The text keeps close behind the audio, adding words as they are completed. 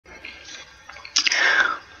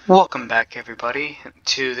Welcome back, everybody,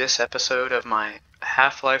 to this episode of my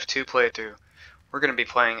Half-Life 2 playthrough. We're going to be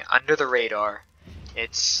playing Under the Radar.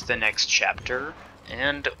 It's the next chapter,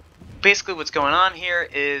 and basically what's going on here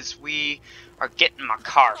is we are getting my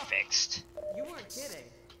car fixed. You weren't kidding.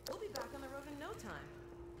 We'll be back on the road in no time.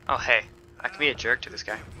 Oh, hey, I can be a jerk to this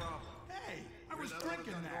guy. Hey, I was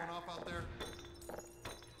thinking that. Going off out there?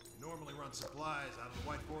 You normally run supplies out of the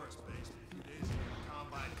White Forest base, but a few days ago the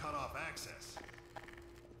Combine cut off access.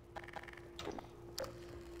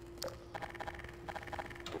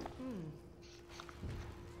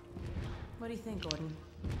 What do you think, Gordon?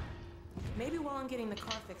 Maybe while I'm getting the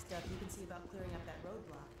car fixed up, you can see about clearing up that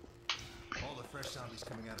roadblock. All the fresh zombies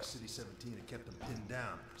coming out of City 17 have kept them pinned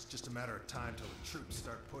down. It's just a matter of time till the troops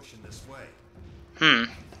start pushing this way. If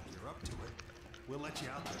you're up to it, we'll let you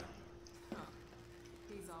out there.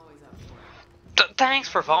 He's always up for it. Thanks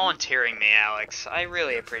for volunteering me, Alex. I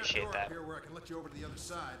really appreciate that. Here where I can let you over to the other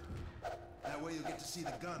side. That way you'll get to see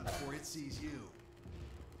the gun before it sees you.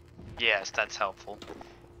 Yes, that's helpful.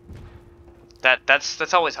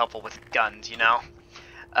 That's always helpful with guns, you know?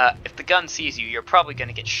 If the gun sees you, you're probably going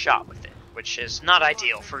to get shot with it, which is not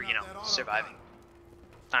ideal for, you know, surviving.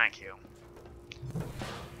 Thank you.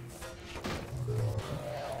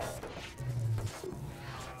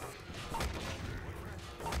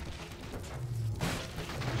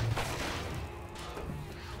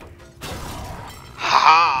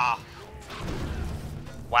 Ha!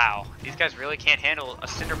 Wow, these guys really can't handle a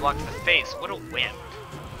cinder block to the face. What a wimp.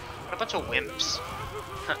 What a bunch of wimps.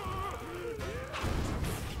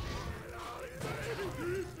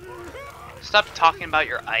 Stop talking about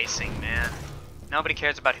your icing, man. Nobody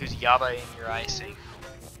cares about who's yabaing your icing.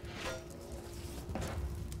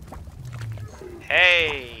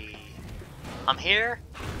 Hey! I'm here?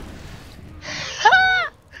 Oh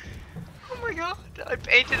my god, I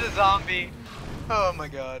painted a zombie. Oh my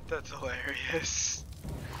god, that's hilarious.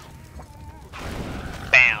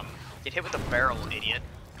 Bam. Get hit with a barrel, idiot.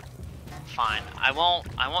 Fine. I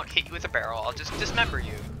won't hit you with a barrel. I'll just dismember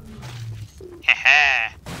you.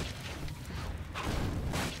 Heh.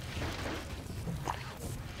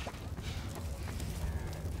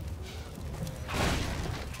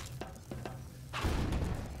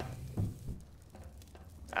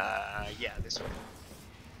 Yeah, this way.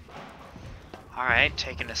 Alright,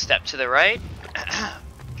 taking a step to the right.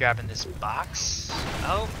 Grabbing this box.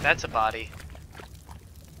 Oh, that's a body.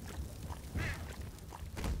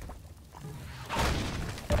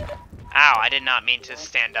 Ow, I did not mean to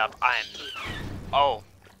stand up. Oh.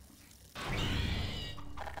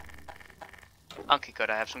 Okay,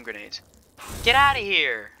 good, I have some grenades. Get out of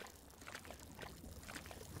here!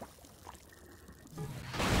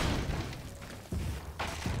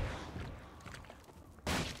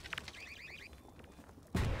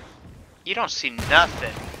 You don't see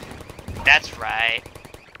nothing. That's right.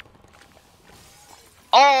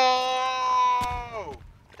 Oh!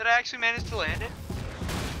 Did I actually manage to land it?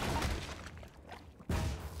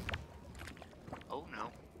 Oh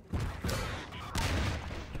no.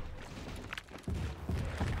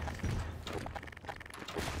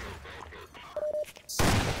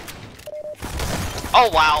 Oh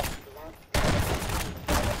wow.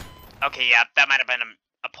 Okay, yeah, that might have been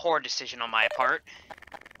a poor decision on my part.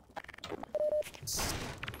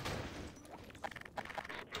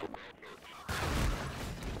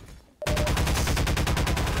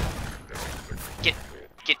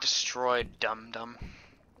 Get destroyed, dum-dum.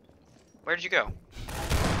 Where did you go?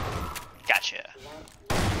 Gotcha.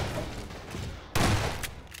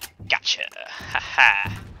 Gotcha.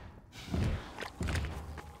 Haha.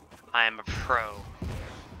 I am a pro.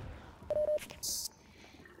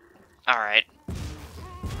 Alright.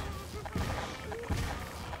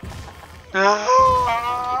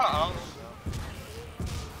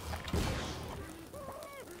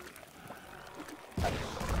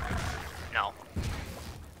 No.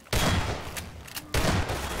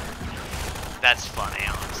 That's funny,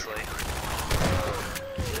 honestly.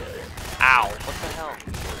 Ow, what the hell?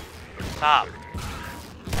 Stop.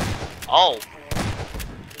 Oh.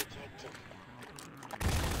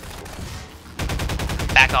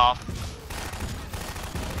 Back off.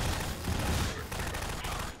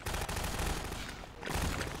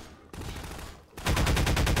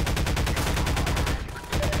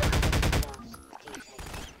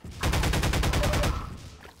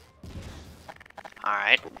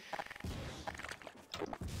 Alright.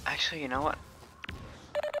 Actually, you know what?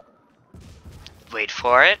 Wait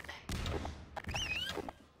for it.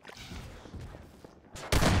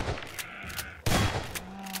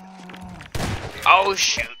 Oh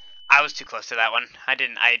shoot. I was too close to that one.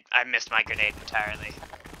 I missed my grenade entirely.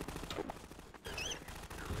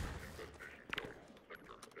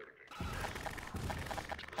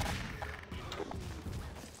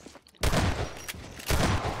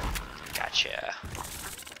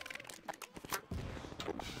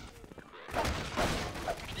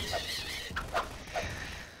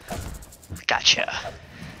 Gotcha.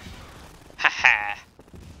 Haha.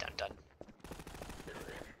 Dun dun.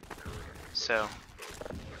 So,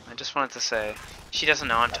 I just wanted to say, she doesn't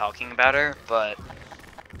know I'm talking about her, but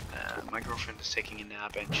my girlfriend is taking a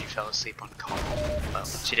nap and she fell asleep on call. Well,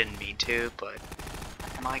 she didn't mean to, but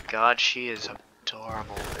my god, she is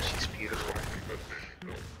adorable. She's beautiful.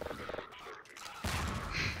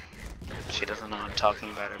 She doesn't know I'm talking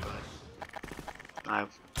about her, but I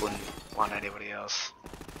wouldn't want anybody else.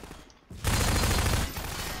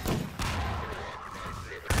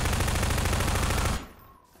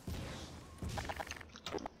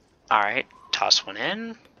 Alright, toss one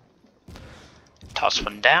in. Toss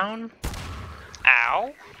one down.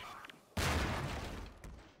 Ow.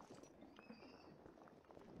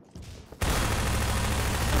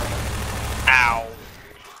 Ow.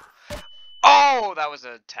 Oh, that was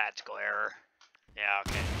a tactical error. Yeah,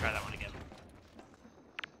 okay, try that one again.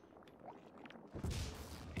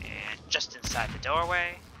 And just inside the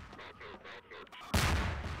doorway.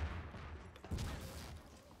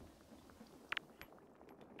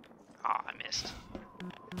 Oh, I missed.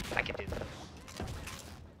 I can do that.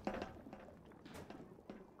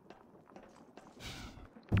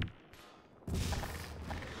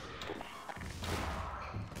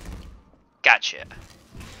 Gotcha.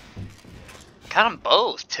 Got them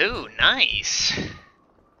both, too. Nice.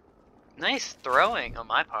 Nice throwing on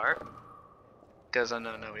my part. Because I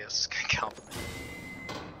know nobody else is going to compliment.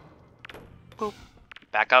 Boop.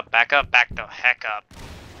 Back up, back up, back the heck up.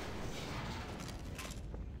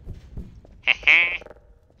 Heh.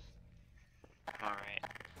 Alright.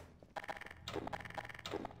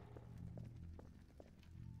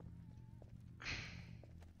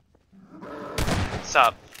 What's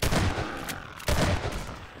up?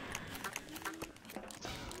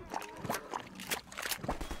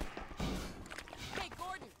 Hey,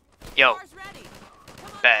 Gordon. Yo. Car's ready.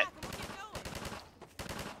 Come on Bet. back and we'll get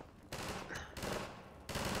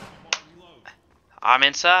going. I'm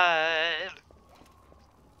inside.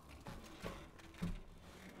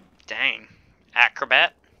 Dang.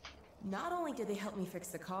 Acrobat. Not only did they help me fix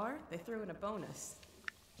the car, they threw in a bonus.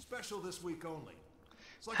 Special this week only.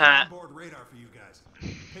 It's like Huh. an onboard radar for you guys.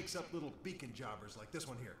 Picks up little beacon jobbers like this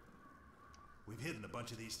one here. We've hidden a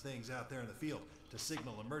bunch of these things out there in the field to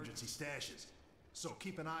signal emergency stashes. So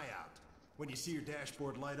keep an eye out. When you see your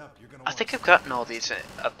dashboard light up, you're gonna I want think to I've gotten all these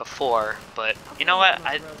before, but you know what?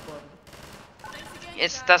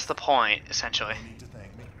 That's the point, essentially. need to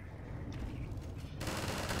thank me.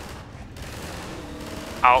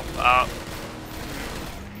 Oh,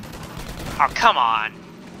 oh, come on.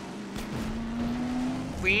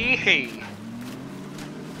 Wee.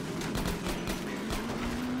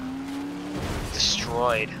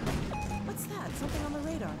 Destroyed. What's that? Something on the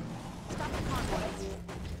radar. Stop the car, boys.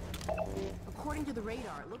 According to the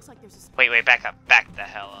radar, it looks like there's a... Wait, back up. Back the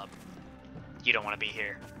hell up. You don't want to be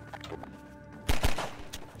here.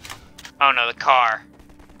 Oh no, the car.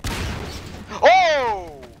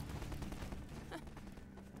 Oh!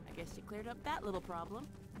 I guess you cleared up that little problem.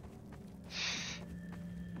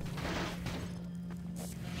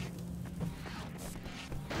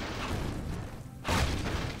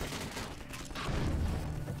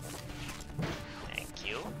 Thank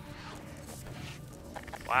you.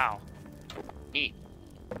 Wow. Neat.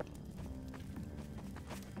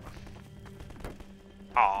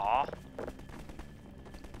 Aww.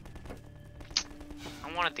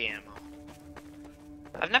 I wanted the ammo.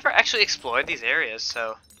 I've never actually explored these areas,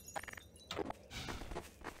 so...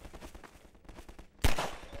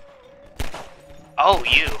 Oh,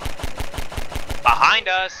 you. Behind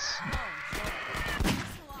us!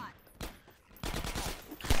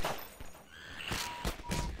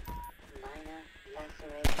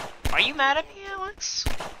 Are you mad at me, Alex?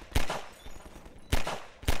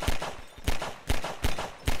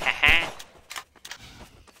 Haha.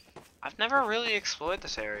 I've never really explored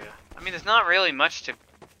this area. I mean, there's not really much to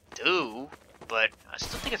do, but I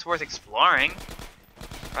still think it's worth exploring,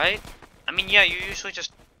 right? I mean, yeah, you usually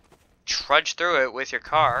just trudge through it with your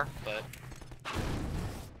car, but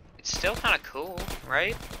it's still kind of cool,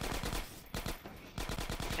 right?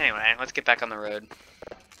 Anyway, let's get back on the road.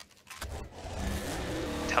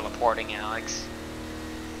 Teleporting, Alex.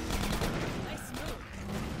 Nice move.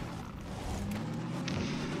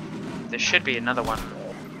 There should be another one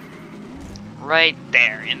right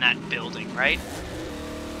there in that building, right? Hey,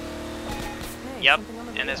 Yep, something on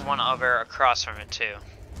the and there's radar. one over across from it too.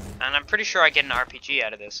 And I'm pretty sure I get an RPG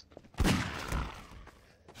out of this.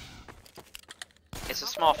 It's a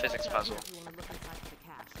small physics puzzle. You wanna look inside for the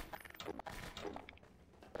cache.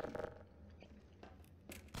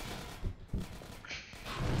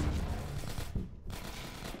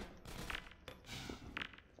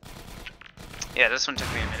 Yeah, this one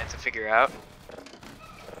took me a minute to figure out.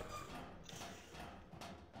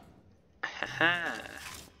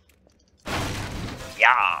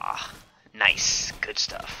 Yeah, nice, good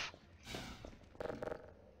stuff.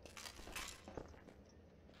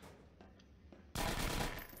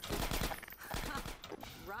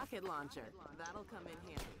 Rocket launcher. That'll come in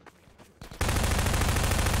handy.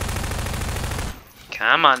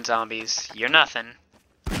 Come on, zombies, you're nothing.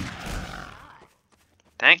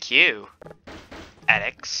 Thank you,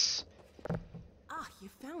 addicts. Ah, you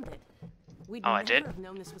found it. We'd Oh, I never did? have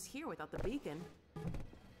known this was here without the beacon.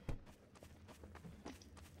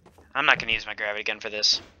 I'm not gonna use my gravity gun for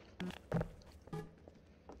this.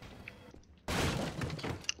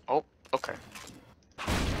 Oh, okay.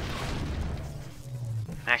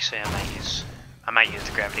 Actually, I might use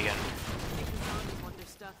the gravity gun. Think the zombies want their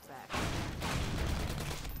stuff back.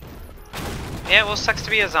 Yeah, well, sucks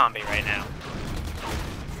to be a zombie right now.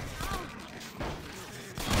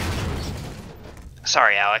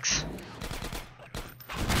 Sorry, Alex.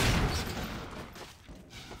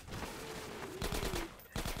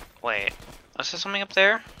 Wait, was there something up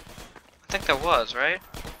there? I think there was, right?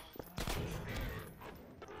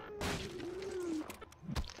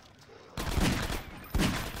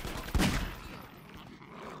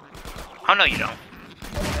 Oh, no, you don't.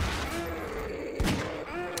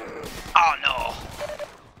 Oh, no.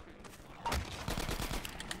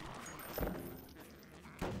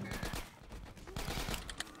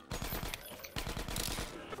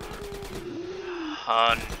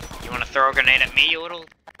 You want to throw a grenade at me, you little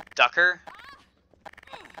ducker?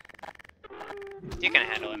 You can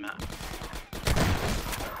handle him out.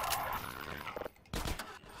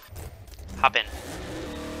 Hop in.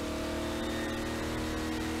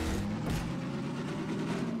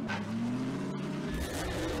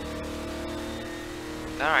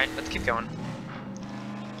 Alright, let's keep going.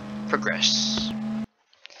 Progress.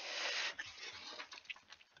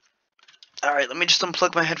 Alright, let me just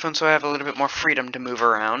unplug my headphones so I have a little bit more freedom to move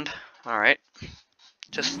around. Alright.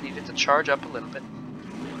 Just needed to charge up a little bit.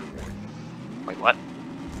 Wait, what?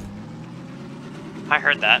 I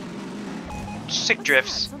heard that. Sick What's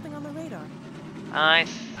drifts. that? Something on the radar. I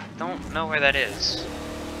don't know where that is.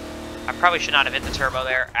 I probably should not have hit the turbo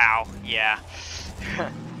there. Ow. Yeah.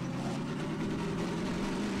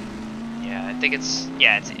 Yeah, I think it's...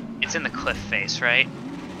 Yeah, it's in the cliff face, right?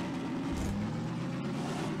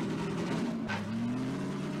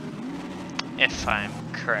 If I'm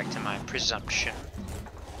correct in my presumption.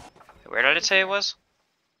 Where did it say it was?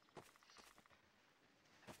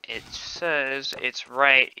 It says it's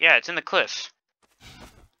right... Yeah, it's in the cliff.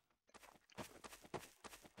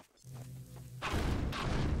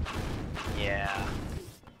 Yeah.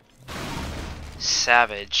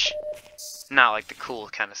 Savage. Not like the cool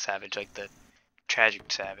kind of savage, like the tragic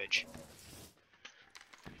savage.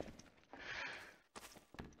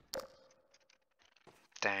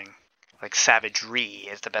 Dang. Like savagery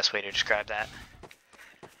is the best way to describe that.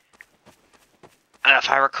 And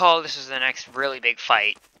if I recall, this is the next really big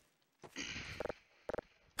fight.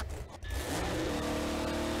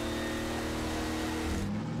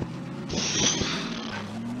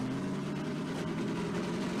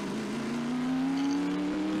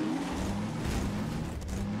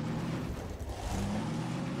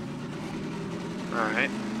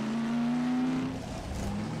 Alright.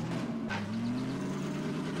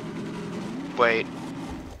 Wait.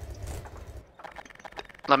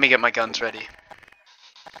 Let me get my guns ready.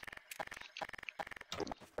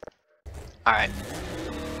 Alright.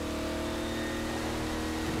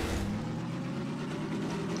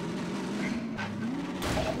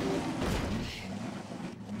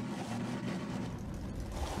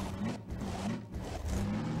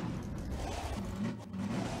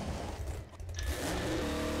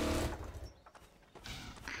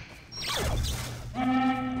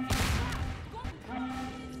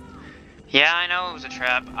 Yeah, I know it was a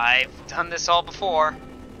trap. I've done this all before.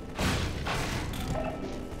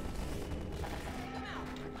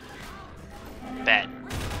 Bet.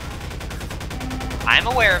 I'm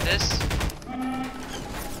aware of this.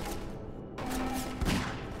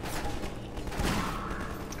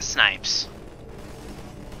 Snipes.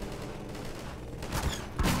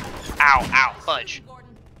 Ow, ow, fudge.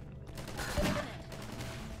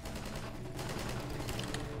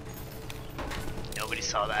 Nobody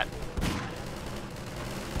saw that.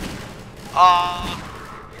 Ah.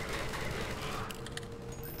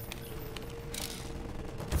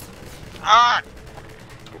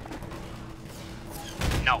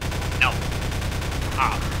 No, no.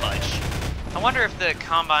 Ah, fudge. I wonder if the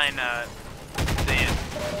Combine,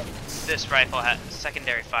 this rifle has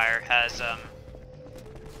secondary fire has,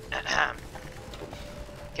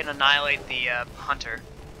 can annihilate the hunter.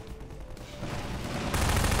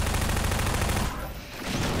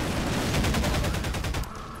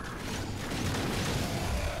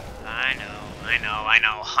 I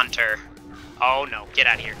know, hunter. Oh no, get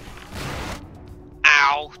out of here.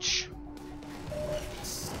 Ouch.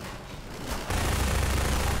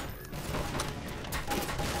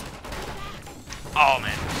 Oh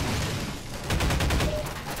man.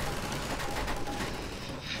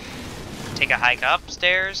 Take a hike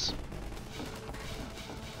upstairs.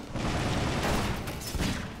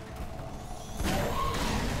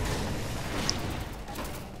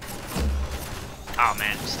 Oh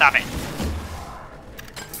man, stop it.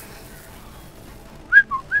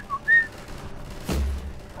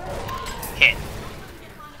 Hit.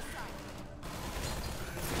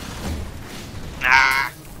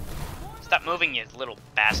 Ah! Stop moving, you little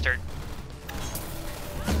bastard.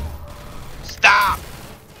 Stop!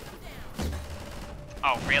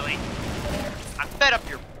 Oh, really? I'm fed up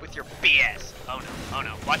with your BS. Oh no, oh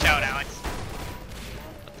no. Watch out, Alex.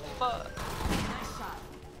 What the fuck? Nice shot.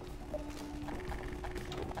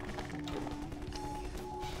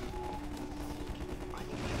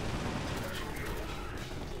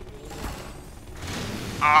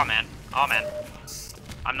 Oh man, oh man.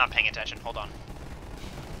 I'm not paying attention, hold on.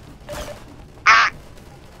 Ah!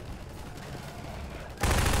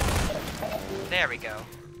 There we go.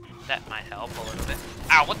 That might help a little bit.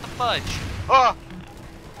 Ow, what the fudge? Oh!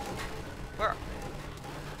 Where?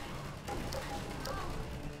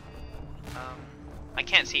 I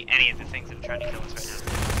can't see any of the things that are trying to kill us right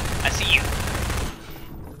now. I see you!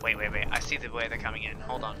 Wait. I see the way they're coming in.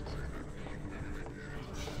 Hold on.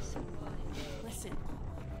 Listen.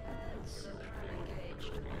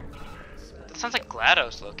 That sounds like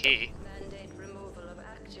GLaDOS, low-key. Mandate removal of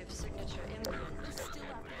active signature imprint. Still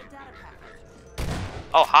after the data package.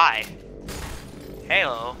 Oh, hi.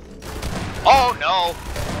 Hello. Oh, no.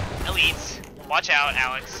 Elites. Watch out,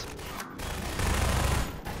 Alex.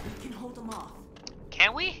 We can hold them off.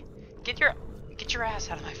 Can we? Get your ass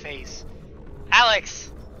out of my face.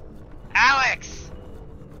 Alex! Alex!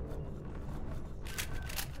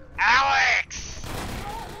 Alex!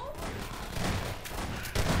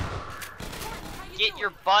 Get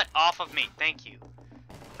your butt off of me. Thank you.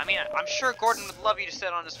 I mean, I'm sure Gordon would love you to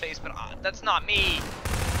sit on his face, but that's not me.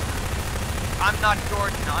 I'm not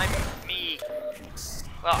Gordon, I'm me.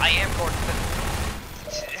 Well, I am Gordon, but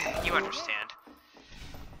you understand.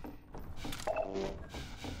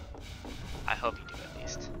 I hope you do at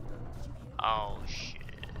least. Oh, shit.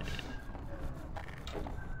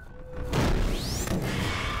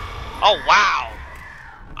 Oh, wow!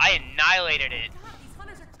 I annihilated it. God, these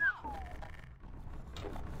hunters are tough.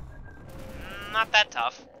 Not that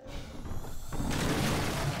tough.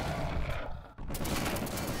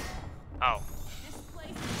 Oh. This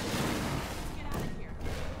place is... Let's get out of here.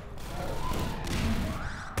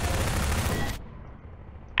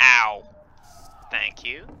 Ow. Thank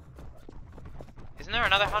you. Isn't there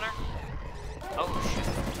another hunter? Oh,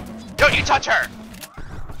 shit. Don't you touch her!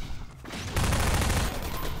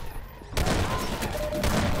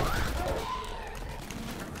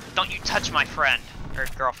 Don't you touch my friend. Or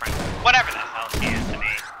girlfriend. Whatever the hell she is to me.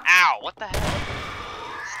 Ow, what the hell?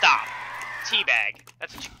 Stop. Teabag.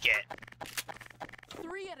 That's what you get.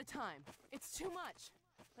 3 at a time. It's too much.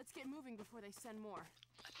 Let's get moving before they send more.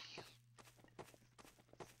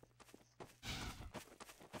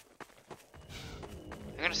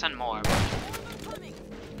 They're gonna send more. Coming.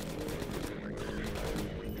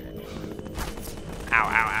 Ow,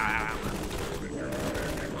 ow, ow, ow, ow.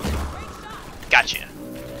 Gotcha.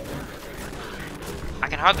 I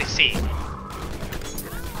can hardly see.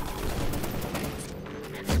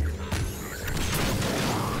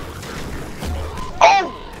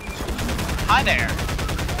 Oh! Hi there.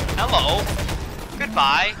 Hello.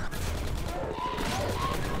 Goodbye.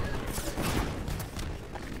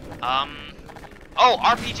 Oh,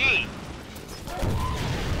 RPG.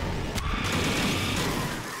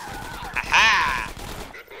 Aha!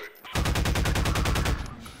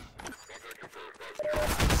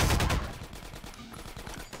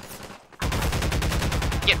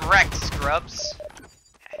 Get wrecked, scrubs.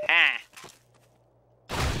 Aha.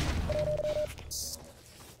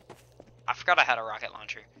 I forgot I had a rocket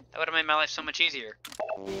launcher. That would have made my life so much easier.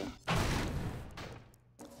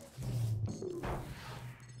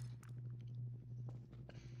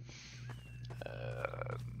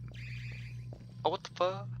 Oh, what the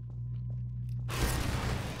fuck?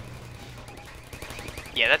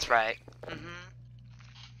 Yeah, that's right.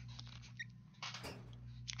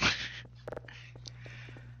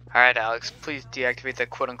 Alright, Alex, please deactivate the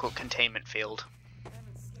quote-unquote containment field. I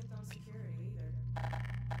haven't skipped on security either.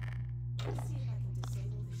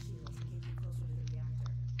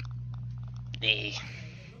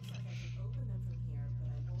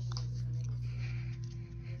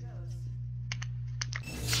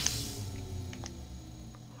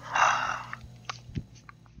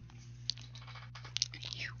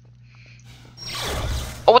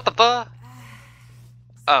 Oh, what the fuck?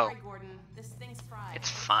 Oh. Sorry, Gordon. This thing's fried. It's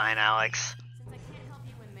fine, Alex. Since I can't help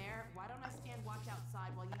you in there, why don't I stand watch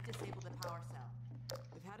outside while you disable the power cell?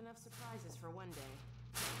 We've had enough surprises for one day.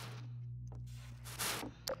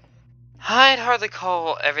 I'd hardly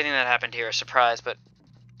call everything that happened here a surprise, but...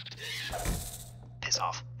 Piss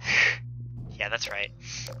off. Yeah, that's right.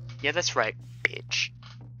 Yeah, that's right, bitch.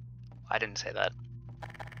 I didn't say that.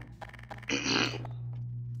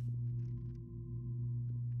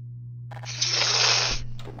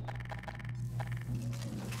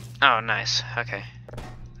 Oh, nice. Okay.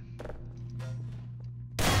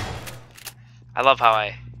 I love how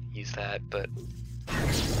I use that, but...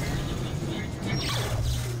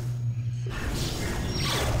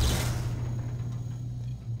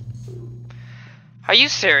 Are you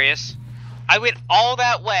serious? I went all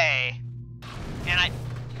that way, and I...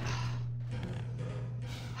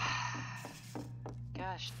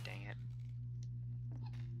 Gosh dang it.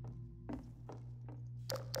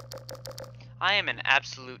 I am an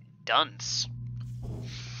absolute dunce.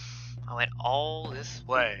 I went all this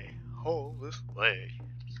way. All this way.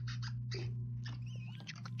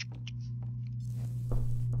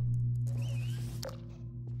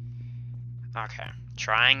 Okay,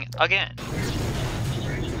 trying again.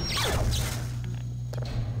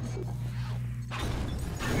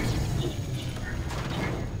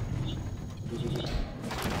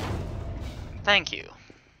 Thank you.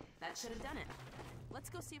 That should have done it. Let's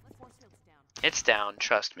go see if the force field's down. It's down,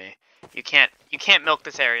 trust me. You can't milk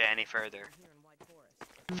this area any further. Here in White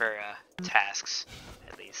Forest. For tasks,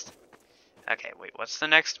 at least. Okay, wait, what's the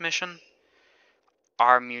next mission?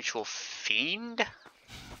 Our mutual fiend?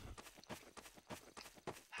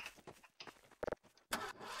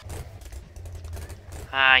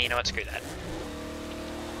 You know what, screw that.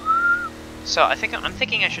 So I'm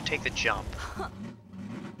thinking I should take the jump.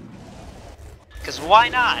 Cause why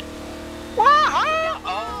not?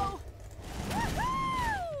 Oh.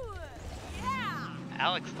 Woohoo! Yeah!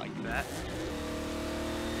 Alex liked that.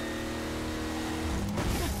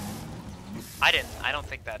 I didn't. I don't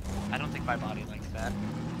think my body likes that.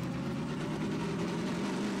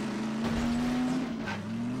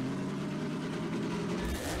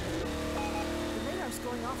 The radar's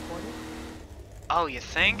going off, Gordon. Oh, you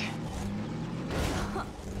think?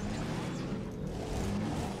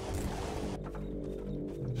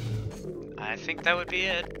 I think that would be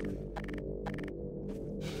it.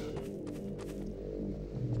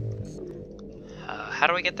 How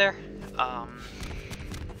do we get there?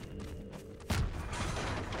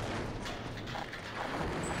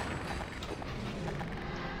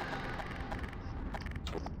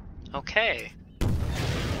 Okay.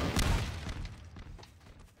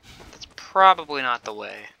 That's probably not the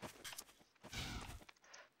way.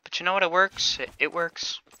 But you know what? It works. It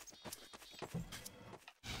works.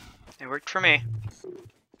 It worked for me.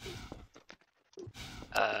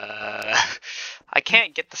 I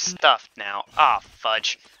can't get the stuff now. Ah,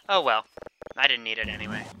 fudge. Oh well. I didn't need it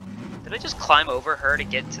anyway. Did I just climb over her to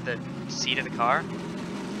get to the seat of the car?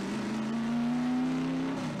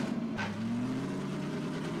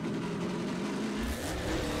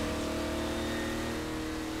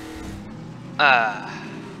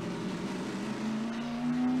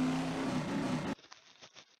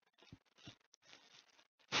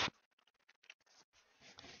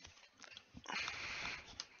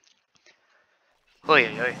 Oy,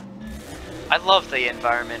 oy, oy. I love the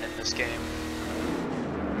environment in this game.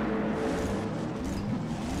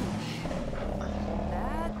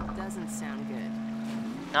 That doesn't sound good.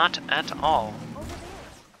 Not at all. Over there.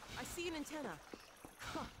 I see an antenna.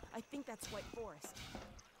 Huh, I think that's White Forest.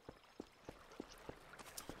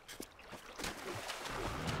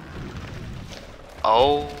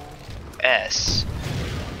 O.S.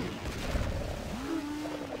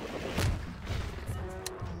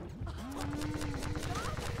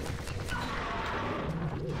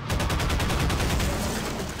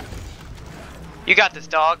 You got this,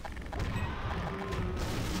 dog.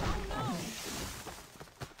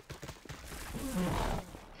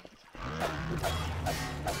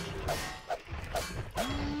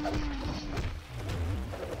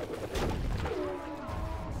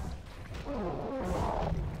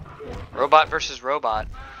 Robot versus robot.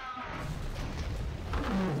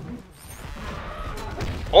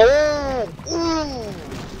 Oh! Ooh!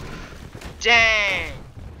 Dang!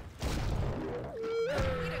 Way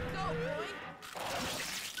to go, boy!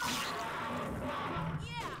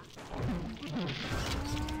 Yeah!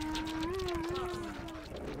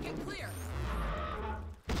 Get clear!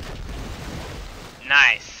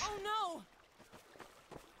 Nice. Oh no!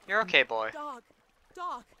 You're okay, boy. Dog!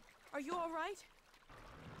 Dog! Are you alright?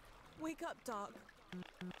 Wake up, dog.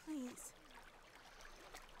 Please.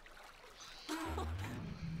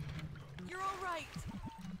 You're all right.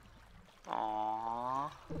 Aww.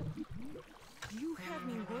 You had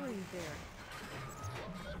me worried there.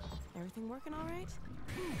 Everything working all right?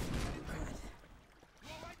 Good.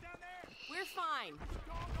 We're fine.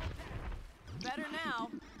 Better now.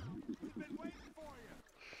 We've been waiting for you.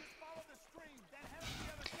 Just follow the stream, then head to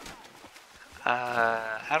the other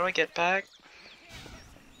side. How do I get back?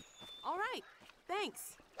 All right.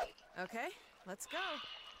 Thanks. Okay, let's go.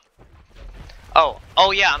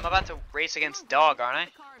 Oh yeah, I'm about to race against Dog, aren't I?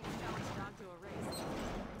 The car and challenge Dog to a race.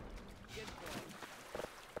 Good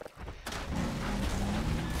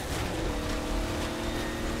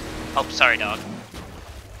boy. Oh, sorry, Dog.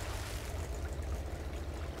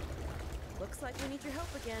 Looks like we need your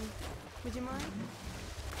help again. Would you mind?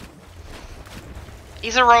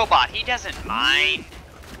 He's a robot. He doesn't mind.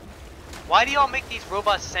 Why do y'all make these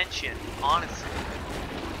robots sentient? Honestly.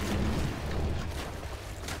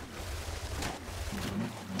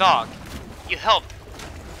 Dog, you help.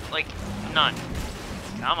 Like, none.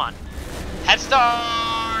 Come on. Head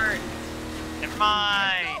start! Never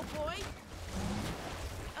mind. Let's go, boy.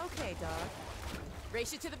 Okay, Dog.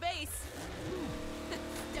 Race you to the base.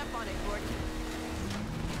 Step on it, Gordon.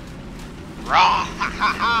 Rah! Ha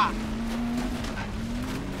ha ha!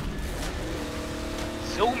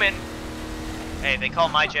 Zoom in. Hey, they call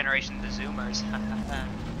my generation the Zoomers.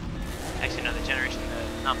 Actually, no,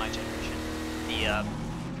 not my generation.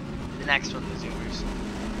 The next one, the Zoomers.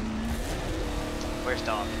 Where's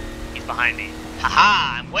Dog? He's behind me.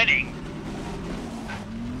 Haha! I'm winning.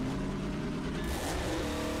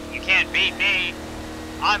 You can't beat me.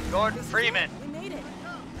 I'm Gordon Freeman. We made it.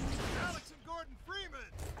 Alex and Gordon Freeman.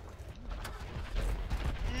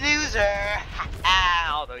 Loser.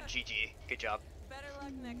 Haha! Although GG. Good job. Better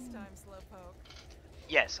luck next time, Slowpoke.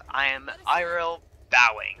 Yes, I am IRL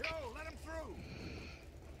bowing. Yo, let him through.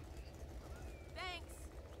 Thanks.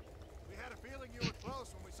 We had a feeling you were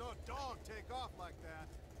close when we saw a dog take off like that.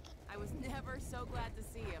 I was never so glad to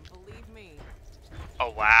see him, believe me. Oh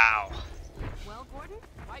wow. Well, Gordon,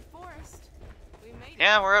 White Forest. We made it.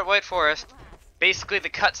 Yeah, we're at White Forest. At last. Basically the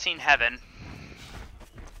cutscene heaven.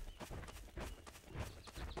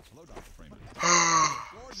 Hello, Dr. Freeman.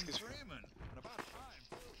 Gordon Freeman. And about time,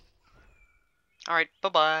 too. Alright,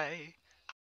 bye-bye.